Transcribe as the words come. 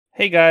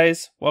Hey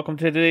guys, welcome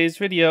to today's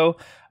video.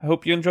 I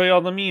hope you enjoy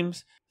all the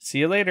memes. See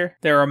you later.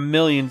 There are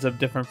millions of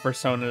different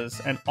personas,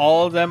 and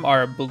all of them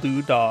are a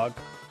blue dog.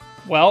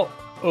 Well,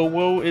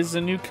 Owo is the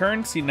new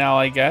currency now,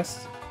 I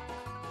guess.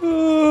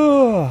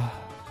 The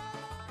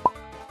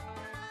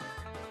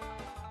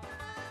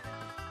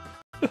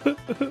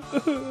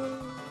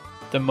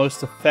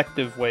most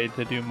effective way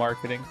to do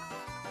marketing.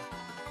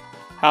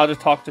 How to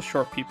talk to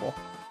short people.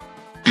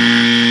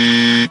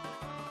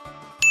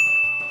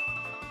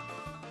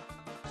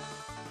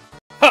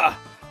 Ha!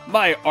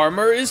 My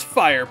armor is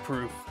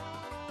fireproof.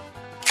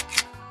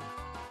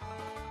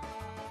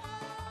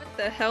 What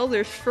the hell?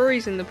 There's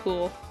furries in the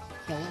pool.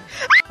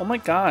 Oh my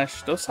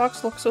gosh, those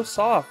socks look so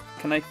soft.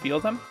 Can I feel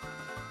them?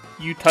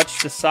 You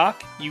touch the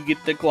sock, you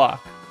get the Glock.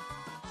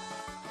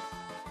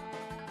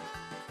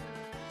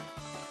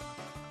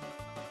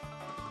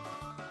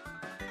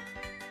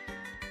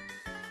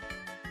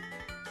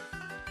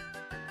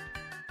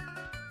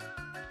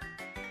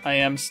 I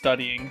am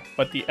studying,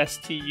 but the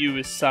STU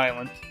is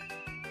silent.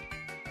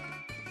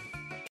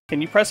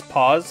 Can you press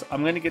pause?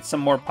 I'm gonna get some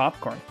more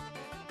popcorn.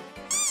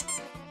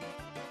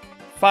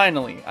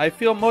 Finally, I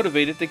feel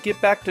motivated to get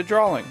back to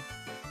drawing.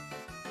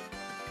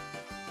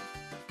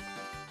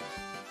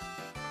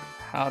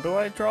 How do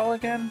I draw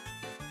again?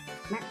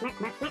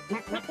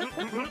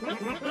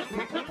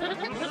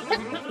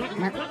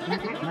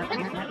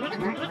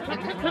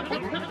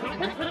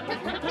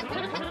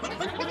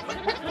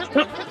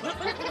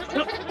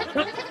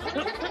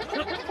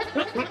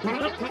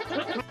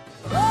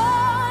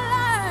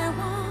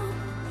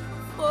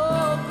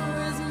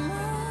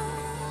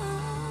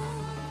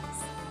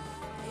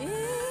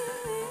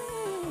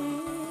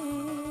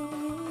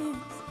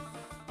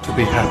 To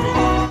be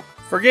happy.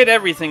 Forget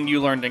everything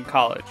you learned in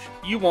college.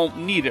 You won't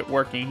need it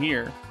working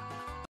here.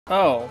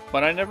 Oh,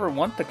 but I never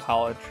went to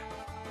college.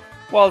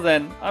 Well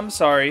then, I'm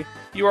sorry.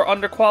 You are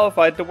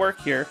underqualified to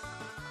work here.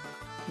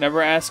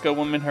 Never ask a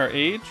woman her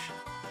age,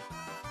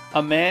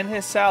 a man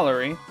his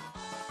salary,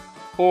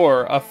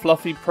 or a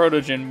fluffy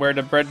protogen where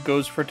the bread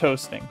goes for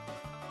toasting.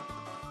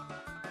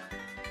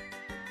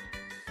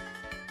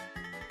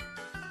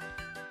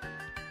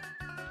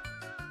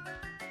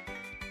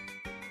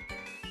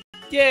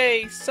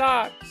 Yay,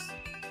 socks!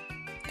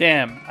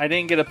 Damn, I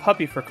didn't get a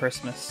puppy for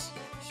Christmas.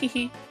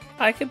 Hehe,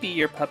 I could be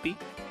your puppy.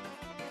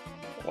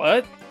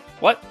 What?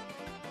 What?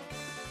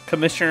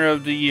 Commissioner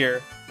of the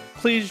Year.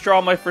 Please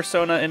draw my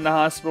persona in the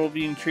hospital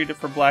being treated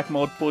for black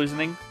mold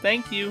poisoning.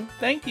 Thank you,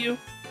 thank you.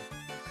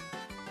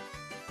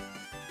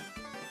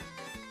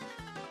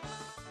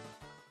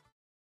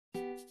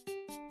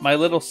 My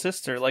little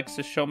sister likes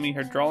to show me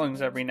her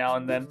drawings every now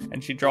and then,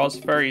 and she draws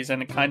furries,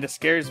 and it kinda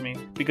scares me,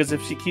 because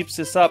if she keeps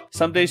this up,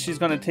 someday she's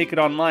gonna take it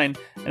online,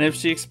 and if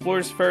she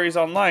explores furries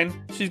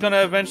online, she's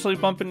gonna eventually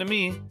bump into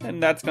me, and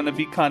that's gonna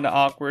be kinda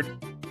awkward.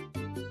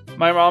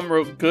 My mom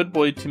wrote good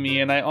boy to me,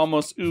 and I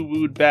almost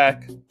ooh-wooed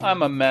back.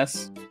 I'm a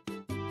mess.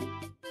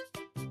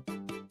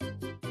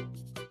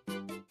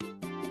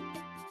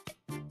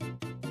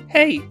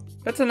 Hey,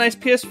 that's a nice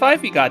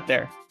PS5 you got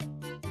there.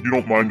 You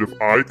don't mind if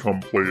I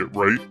come play it,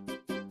 right?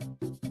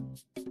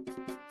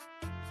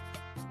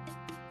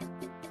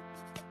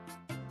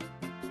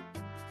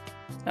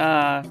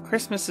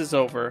 Christmas is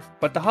over,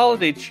 but the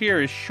holiday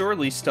cheer is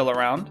surely still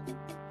around.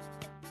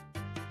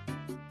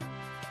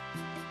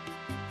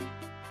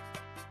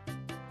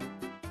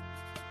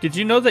 Did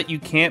you know that you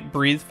can't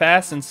breathe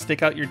fast and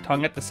stick out your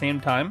tongue at the same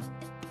time?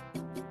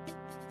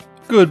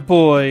 Good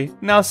boy,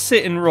 now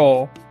sit and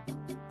roll.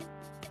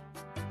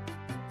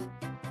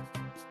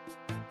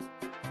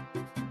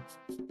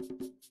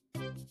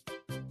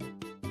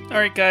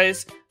 Alright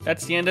guys,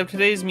 that's the end of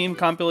today's meme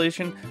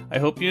compilation. I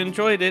hope you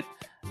enjoyed it.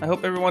 I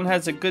hope everyone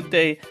has a good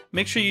day.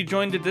 Make sure you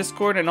join the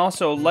Discord and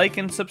also like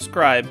and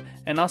subscribe.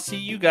 And I'll see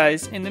you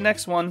guys in the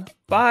next one.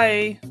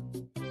 Bye!